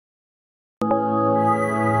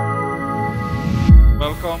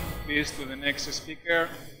welcome please to the next speaker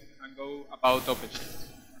and go about OpenShift.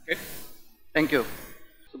 Okay? Thank you.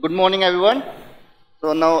 So good morning, everyone.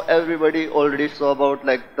 So now everybody already saw about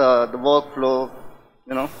like the workflow,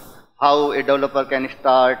 how a developer can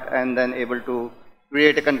start and then able to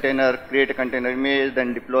create a container image,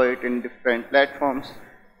 then deploy it in different platforms.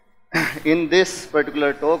 In this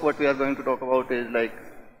particular talk, what we are going to talk about is like,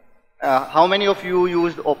 how many of you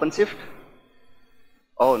used OpenShift?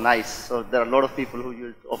 Oh, nice. So there are a lot of people who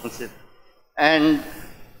used OpenShift. And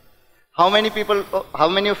how many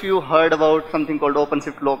of you heard about something called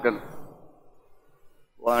OpenShift Local?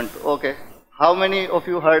 One, two, okay. How many of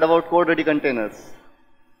you heard about code-ready containers?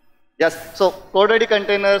 Yes, so code-ready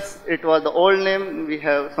containers, it was the old name. We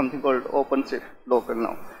have something called OpenShift Local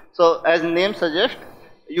now. So as name suggests,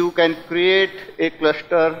 you can create a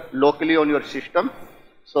cluster locally on your system.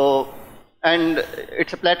 So, and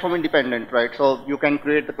it's a platform independent, right? So you can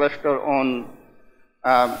create the cluster on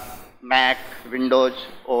Mac, Windows,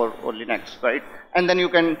 or Linux, right? And then you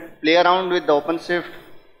can play around with the OpenShift.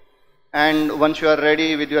 And once you are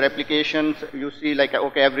ready with your applications, you see like,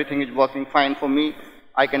 okay, everything is working fine for me.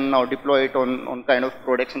 I can now deploy it on kind of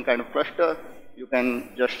production kind of cluster. You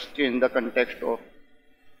can just change the context of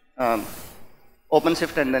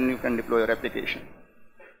OpenShift and then you can deploy your application,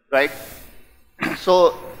 right?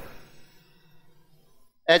 So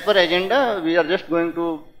as per agenda, we are just going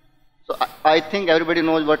to, so I think everybody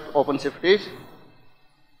knows what OpenShift is.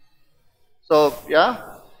 So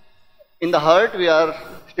yeah, in the heart, we are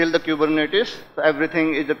still the Kubernetes. So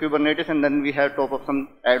everything is the Kubernetes, and then we have top of some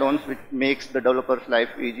add-ons which makes the developer's life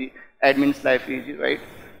easy, admin's life easy, right?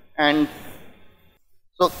 And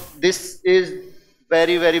so this is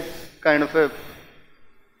very, very kind of a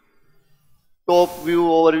top view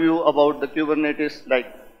overview about the Kubernetes. Like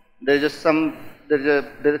there's just some, there's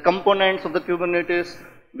a components of the Kubernetes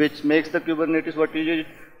which makes the Kubernetes what it is.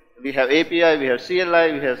 We have API, we have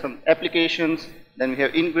CLI, we have some applications, then we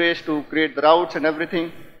have ingress to create the routes and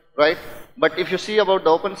everything, right? But if you see about the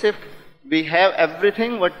OpenShift, we have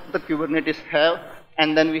everything what the Kubernetes have,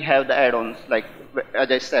 and then we have the add-ons, like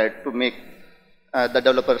as I said, to make the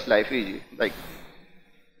developer's life easy. Like,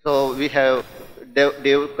 so we have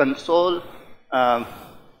dev console,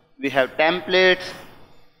 we have templates,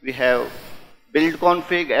 we have build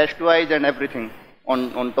config, S2Is, and everything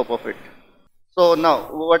on top of it. So now,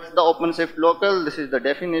 what's the OpenShift Local? This is the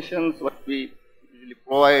definitions, what we usually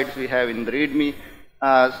provide, we have in the README.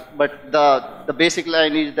 But the basic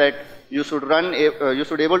line is that you should run, you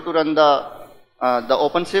should able to run the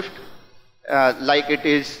OpenShift like it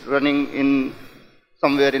is running in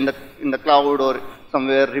somewhere in the cloud or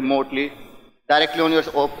somewhere remotely, directly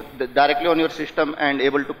on your system and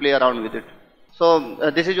able to play around with it.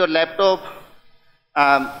 So this is your laptop.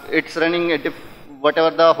 It's running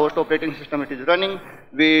whatever the host operating system it is running.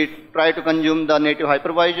 We try to consume the native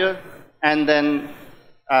hypervisor, and then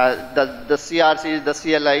the CRC, the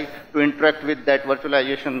CLI, to interact with that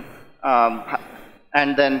virtualization,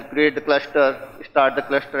 and then create the cluster, start the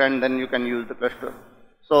cluster, and then you can use the cluster.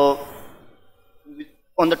 So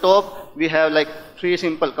on the top, we have like 3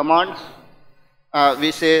 simple commands.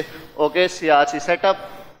 We say, okay, CRC setup,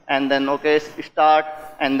 and then okay, start,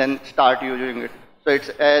 and then start using it. So it's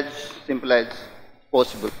as simple as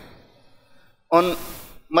possible. On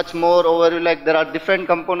much more overview, like there are different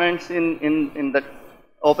components in the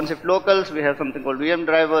OpenShift Locals. We have something called VM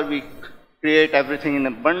driver. We create everything in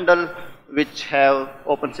a bundle, which have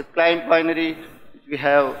OpenShift client binary. We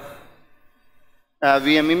have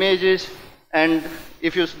VM images, and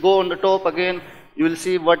if you go on the top again, you will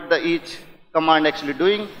see what each command actually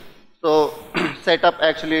doing. So setup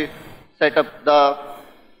actually set the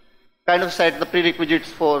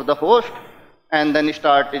prerequisites for the host, and then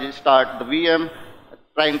start the VM,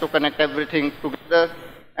 trying to connect everything together,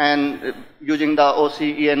 and using the OC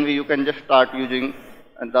env, you can just start using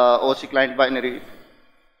the OC client binary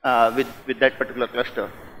with that particular cluster.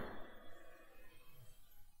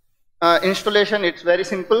 Installation, it's very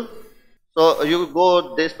simple. So you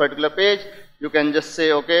go this particular page, you can just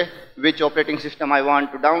say, okay, which operating system I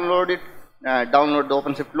want to download it, download the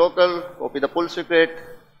OpenShift Local, copy the pull secret,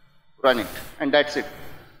 run it, and that's it.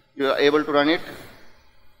 You are able to run it,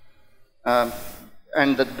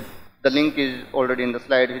 and the link is already in the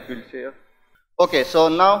slide which we'll share. Okay, so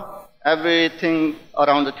now everything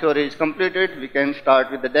around the theory is completed. We can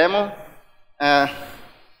start with the demo.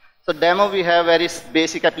 So demo, we have very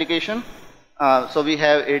basic application. So we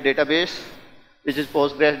have a database, which is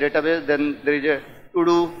Postgres database. Then there is a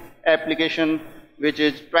to-do application, which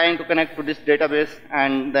is trying to connect to this database,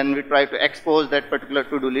 and then we try to expose that particular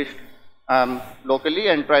to-do list locally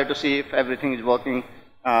and try to see if everything is working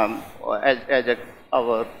as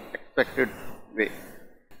our expected way.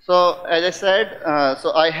 So as I said,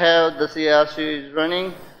 so I have the CRC is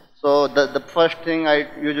running. So the first thing I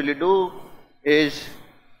usually do is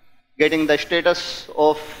getting the status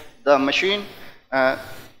of the machine,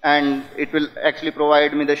 and it will actually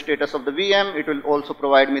provide me the status of the VM. It will also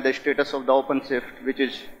provide me the status of the OpenShift, which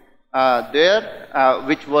is there,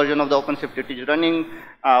 which version of the OpenShift it is running,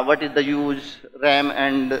 what is the use RAM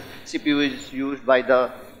and CPU is used by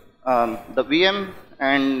the VM,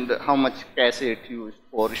 and how much cache it used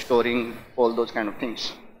for storing all those kind of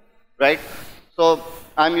things, right? So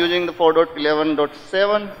I'm using the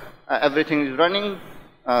 4.11.7, everything is running,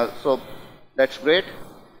 so that's great.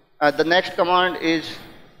 The next command is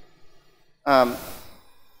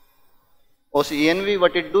OCENV.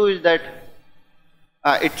 What it do is that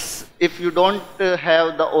it's if you don't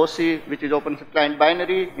have the OC, which is OpenShift client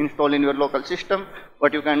binary, installed in your local system,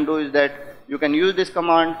 what you can do is that you can use this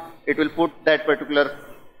command. It will put that particular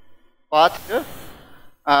path here,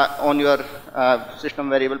 on your system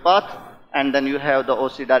variable path, and then you have the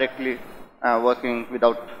OC directly working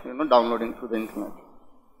without downloading through the internet.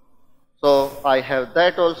 So I have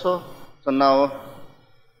that also. So now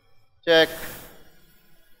check.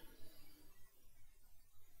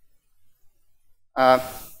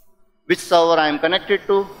 Which server I am connected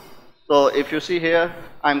to. So if you see here,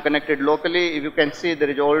 I am connected locally. If you can see, there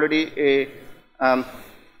is already a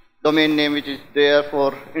domain name which is there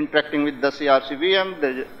for interacting with the CRC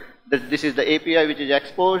VM. This is the API which is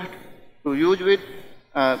exposed to use with,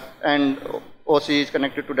 and OC is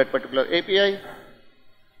connected to that particular API.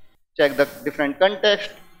 Check the different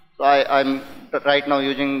context. So I'm right now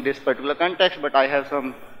using this particular context, but I have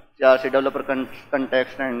some CRC developer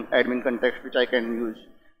context and admin context which I can use,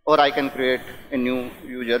 or I can create a new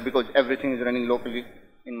user because everything is running locally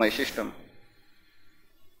in my system.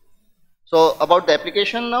 So about the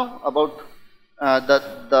application now, about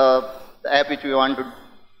the app which we want to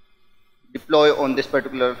deploy on this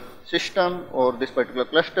particular system or this particular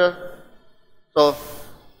cluster. So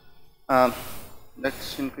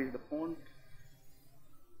let's increase the font.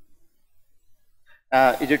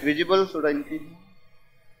 Is it visible? Should I increase?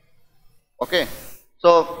 Okay.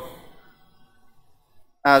 So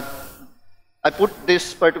I put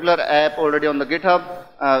this particular app already on the GitHub.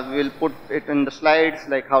 We'll put it in the slides,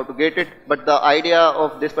 like how to get it. But the idea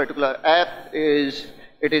of this particular app is,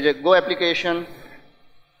 it is a Go application.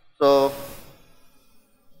 So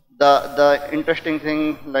the interesting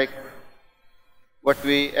thing, like what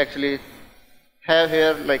we actually have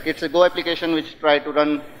here, like it's a Go application which try to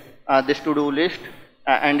run this to-do list,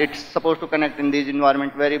 and it's supposed to connect in these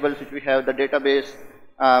environment variables which we have the database.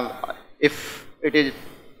 If it is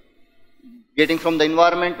getting from the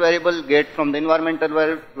environment variable, get from the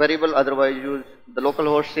environmental variable, otherwise use the local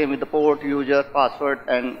host, same with the port, user, password,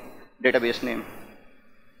 and database name,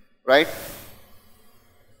 right?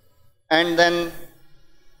 And then,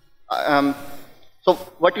 so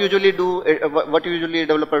what usually a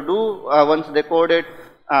developer do, once they code it,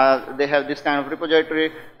 they have this kind of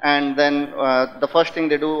repository, and then the first thing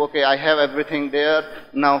they do, okay, I have everything there.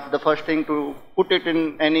 Now the first thing to put it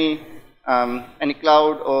in any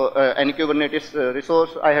cloud or any Kubernetes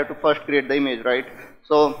resource, I have to first create the image, right?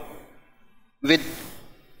 So with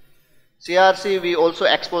CRC, we also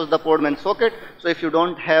expose the Podman socket. So if you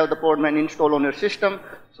don't have the Podman installed on your system,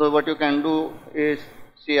 so what you can do is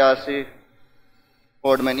CRC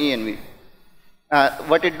Podman env.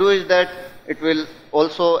 What it do is that it will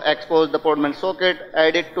also expose the Podman socket,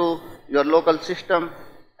 add it to your local system,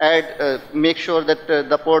 make sure that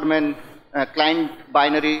the Podman client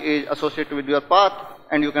binary is associated with your path,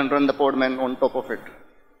 and you can run the Podman on top of it.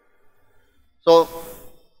 So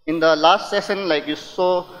in the last session, like you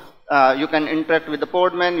saw, you can interact with the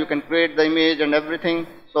Podman, you can create the image and everything.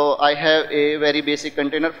 So I have a very basic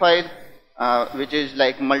container file, which is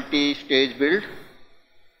like multi-stage build.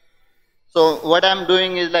 So what I'm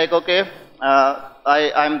doing is like, okay,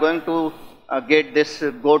 I'm going to get this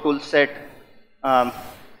Go tool set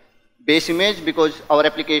base image because our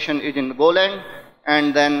application is in Golang,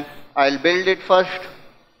 and then I'll build it first,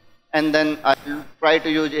 and then I'll try to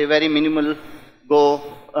use a very minimal Go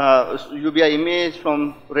UBI image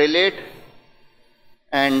from Relate,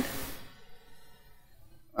 and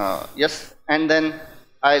yes, and then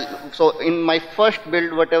so in my first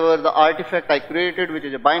build, whatever the artifact I created, which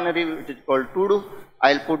is a binary, which is called to-do,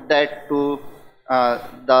 I'll put that to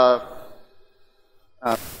the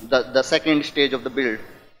second stage of the build,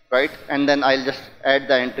 right? And then I'll just add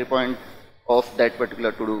the entry point of that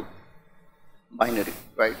particular to-do binary,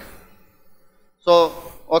 right? So,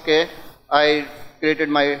 okay, I created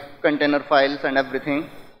my container files and everything.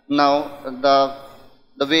 Now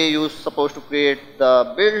the the way you're supposed to create the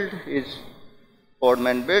build is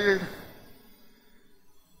podman build,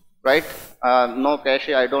 right? No cache.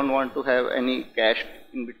 I don't want to have any cache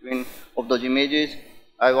in between of those images.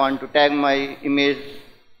 I want to tag my image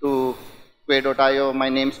to quay.io, my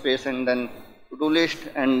namespace, and then to-do list,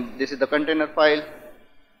 and this is the container file,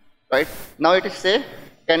 right? Now it is say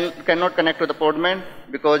cannot connect to the podman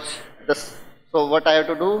because this. So what I have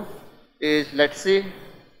to do is, let's see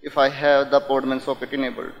if I have the podman socket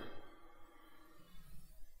enabled.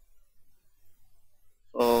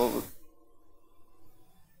 So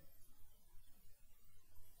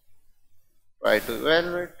try to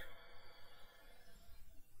evaluate.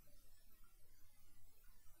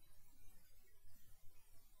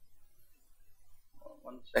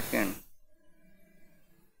 One second.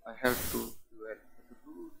 I have to evaluate.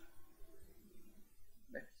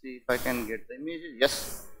 Let's see if I can get the images.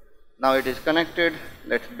 Yes. Now it is connected.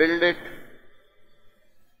 Let's build it.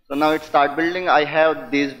 So now it start building. I have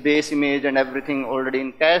this base image and everything already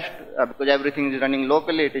in cached because everything is running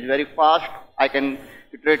locally. It is very fast. I can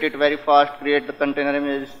iterate it very fast, create the container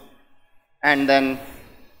image, and then,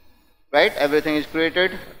 right, everything is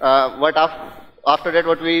created. After that,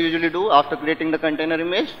 what we usually do after creating the container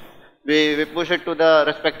image, we push it to the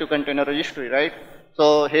respective container registry, right?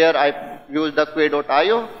 So here I use the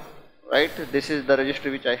quay.io, right? This is the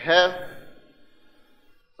registry which I have.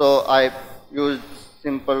 So I use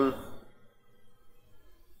simple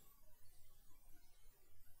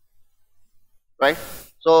right.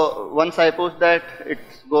 So once I push that, it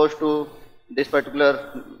goes to this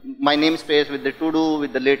particular my namespace with the to do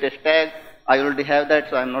with the latest tag. I already have that,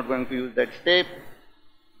 so I'm not going to use that step.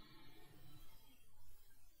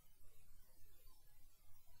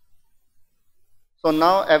 So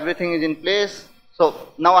now everything is in place.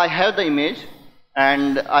 So now I have the image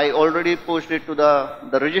and I already pushed it to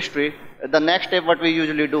the registry. The next step, what we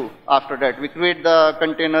usually do after that, we create the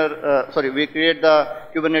container, we create the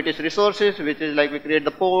Kubernetes resources, which is like we create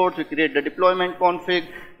the ports, we create the deployment config,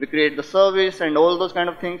 we create the service and all those kind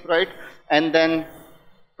of things, right? And then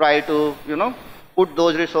try to, put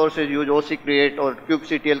those resources, use OC create or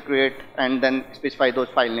kubectl create, and then specify those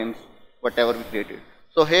file names, whatever we created.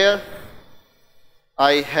 So here,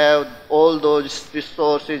 I have all those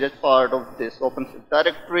resources as part of this OpenShift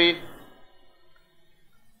directory.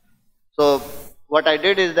 So what I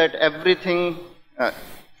did is that everything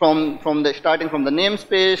starting from the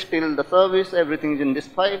namespace till the service, everything is in this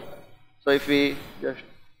file. So if we just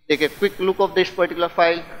take a quick look of this particular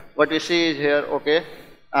file, what we see is here, okay,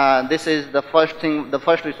 this is the first thing, the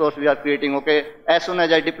first resource we are creating, okay. As soon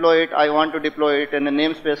as I deploy it, I want to deploy it in a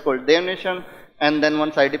namespace called DevNation. And then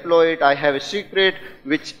once I deploy it, I have a secret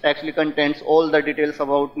which actually contains all the details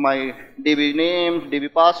about my DB names,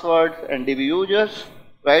 DB passwords, and DB users,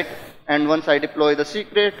 right? And once I deploy the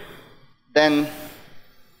secret, then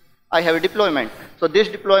I have a deployment. So this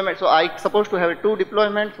deployment, so I'm supposed to have two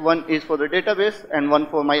deployments. One is for the database and one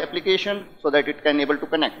for my application so that it can able to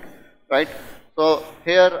connect, right? So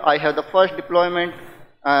here I have the first deployment,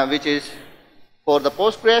 which is for the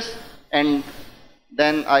Postgres, and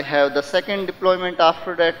then I have the second deployment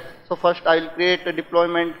after that. So first I will create a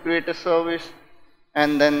deployment, create a service,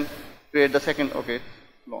 and then create the second. Okay,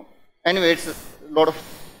 long. Anyway, it's a lot of.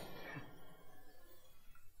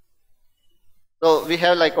 So we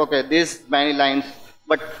have like, okay, these many lines.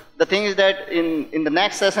 But the thing is that in the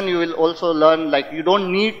next session you will also learn like you don't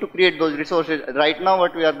need to create those resources. Right now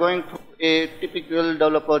what we are going through a typical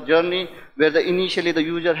developer journey where initially the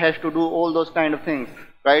user has to do all those kind of things,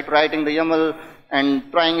 right? Writing the YAML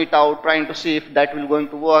and trying it out, trying to see if that will going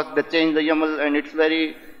to work. They change the YAML and it's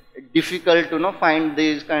very difficult to find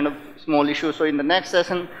these kind of small issues. So in the next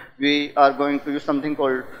session we are going to use something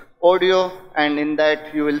called audio, and in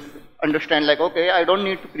that you will understand like, okay, I don't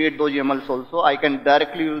need to create those YAMLs also. I can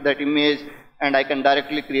directly use that image and I can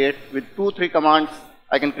directly create with 2-3 commands.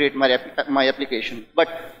 I can create my application. But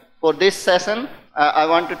for this session, I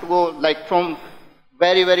wanted to go like from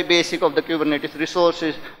very, very basic of the Kubernetes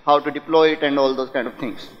resources, how to deploy it and all those kind of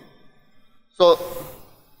things. So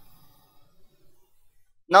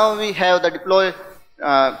now we have the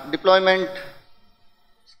deployment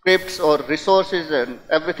scripts or resources and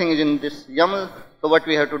everything is in this YAML. So what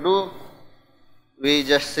we have to do, we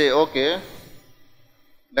just say, okay,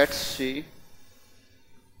 let's see,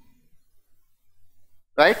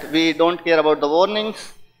 right? We don't care about the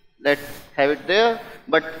warnings. Let's have it there.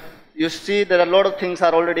 But you see there are a lot of things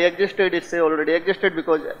are already existed. It say already existed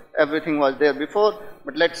because everything was there before.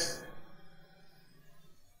 But let's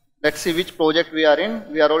see which project we are in.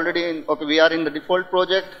 We are already in, okay, we are in the default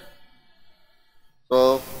project.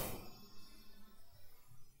 So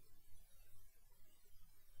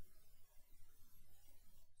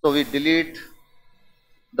So we delete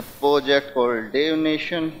the project called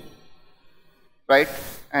DevNation, right?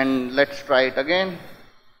 And let's try it again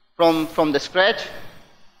from the scratch.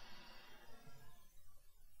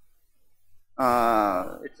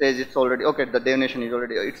 It says it's already okay. The DevNation is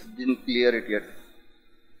already. It didn't clear it yet.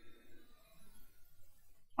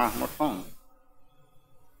 Not found.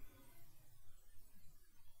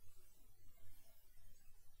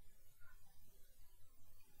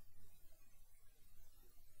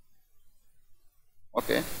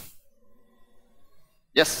 Okay.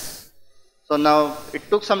 Yes. So now it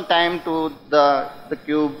took some time to the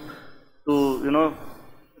cube to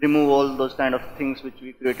remove all those kind of things which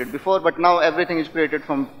we created before, but now everything is created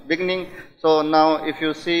from beginning. So now if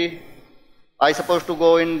you see, I supposed to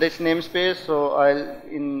go in this namespace, so I'll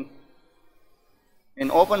in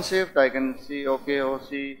OpenShift I can see okay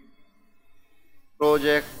OC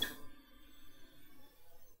project.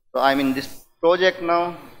 So I'm in this project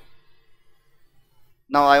now.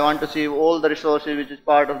 Now I want to see all the resources which is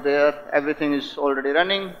part of there, everything is already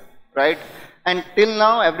running, right? And till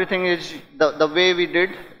now everything is the way we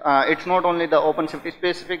did. It's not only the OpenShift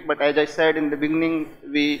specific, but as I said in the beginning,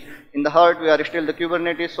 in the heart we are still the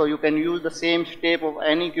Kubernetes, so you can use the same step of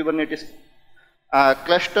any Kubernetes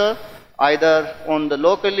cluster, either on the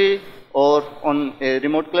locally or on a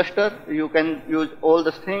remote cluster. You can use all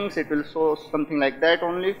the things, it will show something like that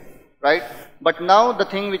only, right? But now the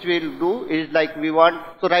thing which we will do is like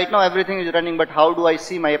so right now everything is running, but how do I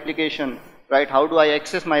see my application, right? How do I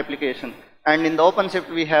access my application? And in the OpenShift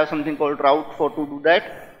we have something called route to do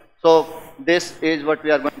that. So this is what we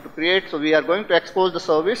are going to create. So we are going to expose the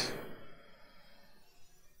service.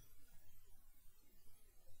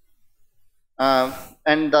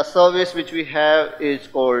 And the service which we have is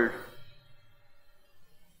called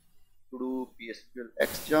to do PSQL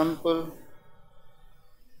example.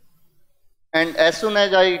 And as soon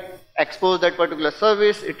as I expose that particular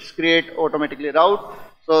service, it's create automatically route.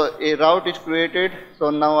 So a route is created.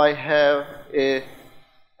 So now I have a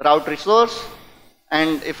route resource,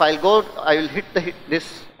 and if I will hit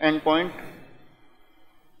this endpoint.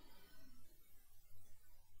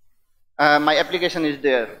 My application is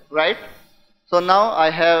there, right? So now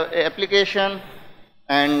I have an application,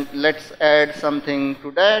 and let's add something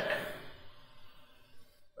to that.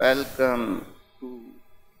 Welcome to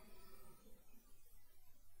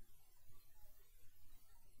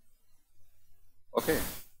okay.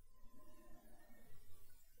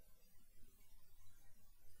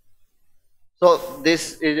 So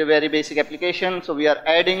this is a very basic application. So we are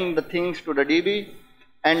adding the things to the DB,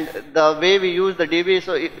 and the way we use the DB,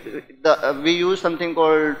 so we use something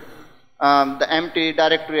called the empty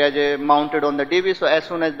directory as a mounted on the DB. So as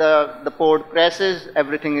soon as the port crashes,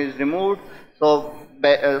 everything is removed. So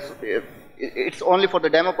it's only for the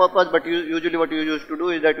demo purpose, but usually what you used to do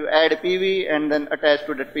is that you add a PV and then attach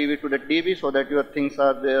to that PV to that DB so that your things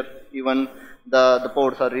are there, even the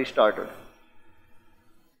ports are restarted.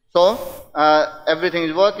 So everything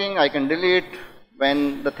is working. I can delete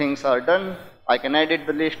when the things are done. I can edit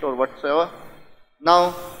the list or whatsoever.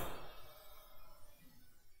 Now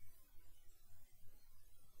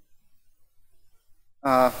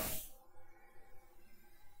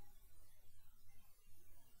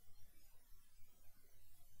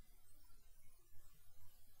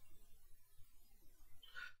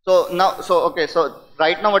so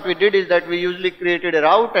right now what we did is that we usually created a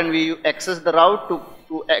route and we access the route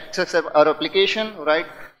to access our application, right?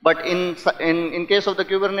 But in case of the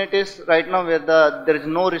Kubernetes, right now where there is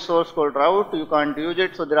no resource called route, you can't use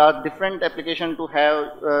it. So there are different applications to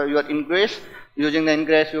have your ingress. Using the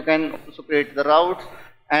ingress, you can also create the routes,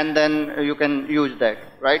 and then you can use that,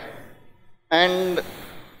 right? And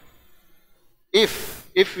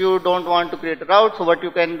if you don't want to create a route, so what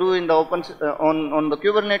you can do in the on the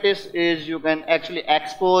Kubernetes is you can actually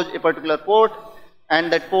expose a particular port,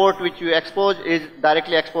 and that port which you expose is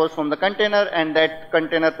directly exposed from the container, and that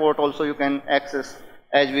container port also you can access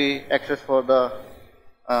as we access for the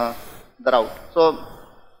route. So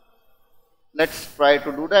let's try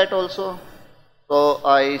to do that also. So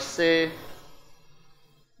I say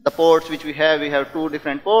the ports which we have two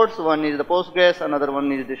different ports. One is the Postgres, another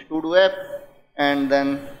one is this to-do app, and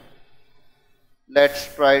then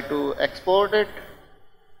let's try to export it.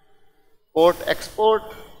 Port export,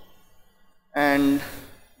 and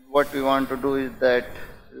what we want to do is that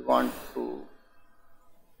we want to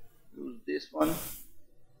use this one,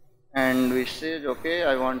 and we say okay,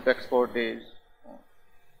 I want to export is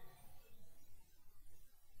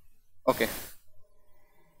okay.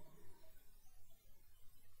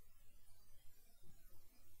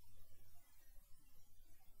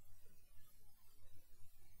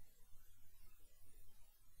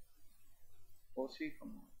 OC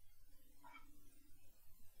command.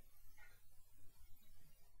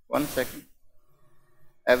 1 second.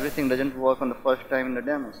 Everything doesn't work on the first time in the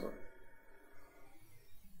demo. So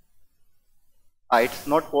it's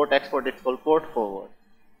not port export, it's called port forward.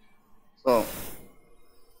 So it's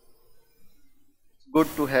good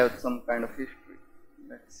to have some kind of history.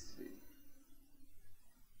 Let's see.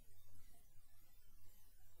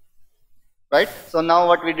 Right? So now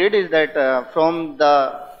what we did is that from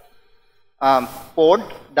the port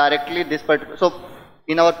directly this particular, so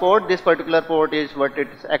in our port this particular port is what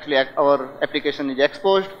it's actually our application is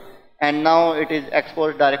exposed, and now it is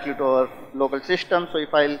exposed directly to our local system. So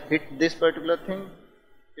if I'll hit this particular thing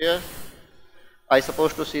here, I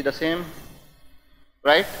supposed to see the same,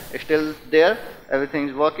 right? It's still there, everything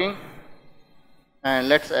is working. And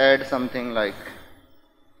let's add something like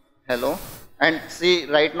hello, and see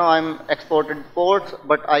right now I'm exported ports,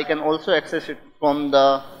 but I can also access it from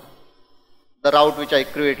the route which I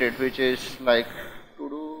created, which is like to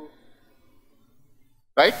do,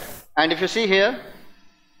 right? And if you see here,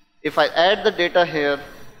 if I add the data here,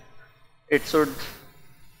 it should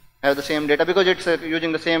have the same data because it's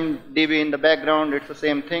using the same DB in the background, it's the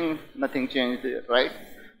same thing, nothing changed there, right?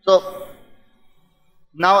 So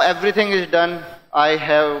now everything is done. I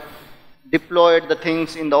have deployed the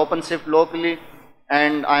things in the OpenShift locally,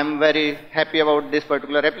 and I'm very happy about this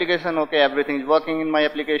particular application. Okay, everything is working in my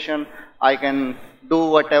application. I can do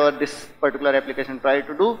whatever this particular application tries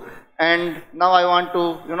to do, and now I want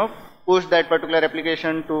to push that particular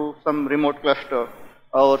application to some remote cluster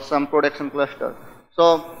or some production cluster.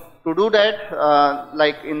 So to do that,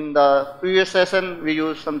 like in the previous session, we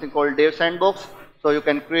used something called Dev Sandbox. So you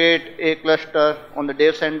can create a cluster on the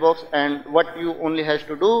Dev Sandbox, and what you only has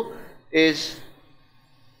to do is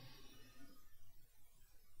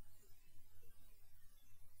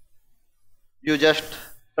you just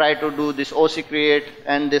try to do this OC create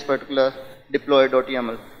and this particular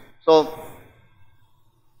deploy.yaml. So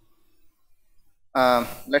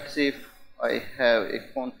let's see if I have a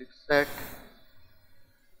config set.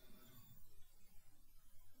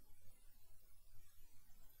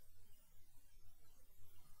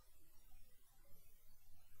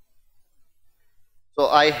 So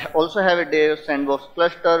I also have a Dev Sandbox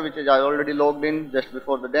cluster, which is I already logged in just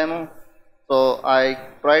before the demo. So I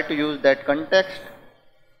try to use that context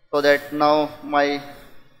so that now my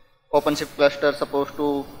OpenShift cluster is supposed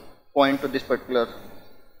to point to this particular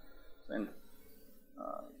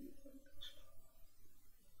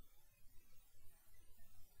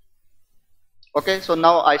okay, so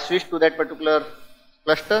now I switch to that particular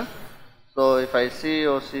cluster. So if I see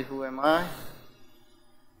or see who am I,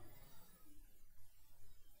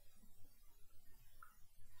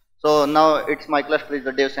 so now it's my cluster is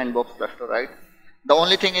the Dev Sandbox cluster, right? The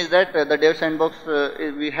only thing is that the Dev Sandbox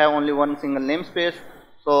we have only one single namespace,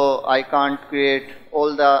 so I can't create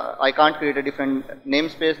a different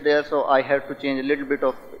namespace there. So I have to change a little bit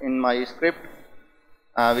of in my script,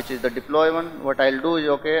 which is the deploy one. What I'll do is,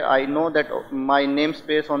 okay, I know that my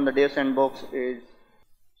namespace on the Dev Sandbox is,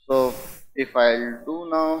 so if I'll do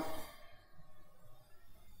now,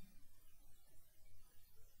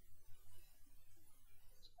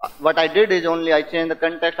 what I did is only I changed the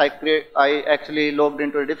context. I actually logged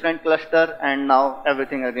into a different cluster, and now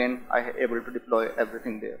everything again I am able to deploy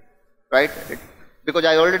everything there, right? Because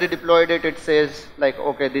I already deployed it, it says like,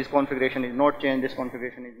 okay, this configuration is not changed, this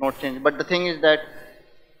configuration is not changed. But the thing is that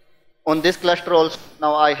on this cluster also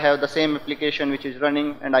now I have the same application which is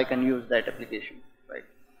running, and I can use that application, right?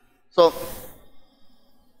 So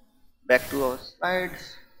back to our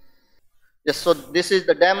slides. Yes, so this is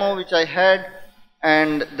the demo which I had.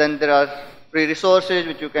 And then there are free resources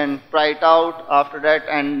which you can try it out after that,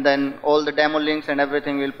 and then all the demo links and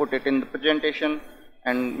everything we'll put it in the presentation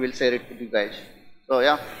and we'll share it with you guys. So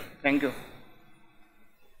yeah, thank you.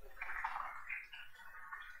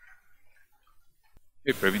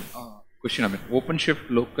 Hey Praveen, question,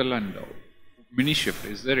 OpenShift Local and MiniShift,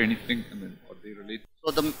 is there anything, are they related?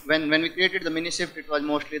 So when we created the MiniShift, it was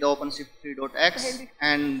mostly the OpenShift 3.x,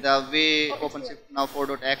 and the way OpenShift now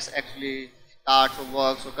 4.x actually starts or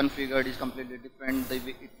works or configured is completely different the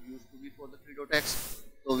way it used to be for the 3.x.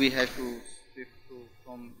 So we have to shift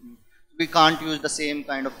from, we can't use the same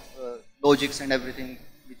kind of logics and everything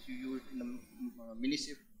which you used in the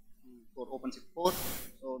MiniShift for OpenShift 4.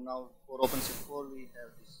 So now for OpenShift 4 we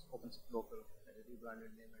have this OpenShift Local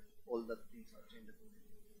rebranded name, and all the things are changed.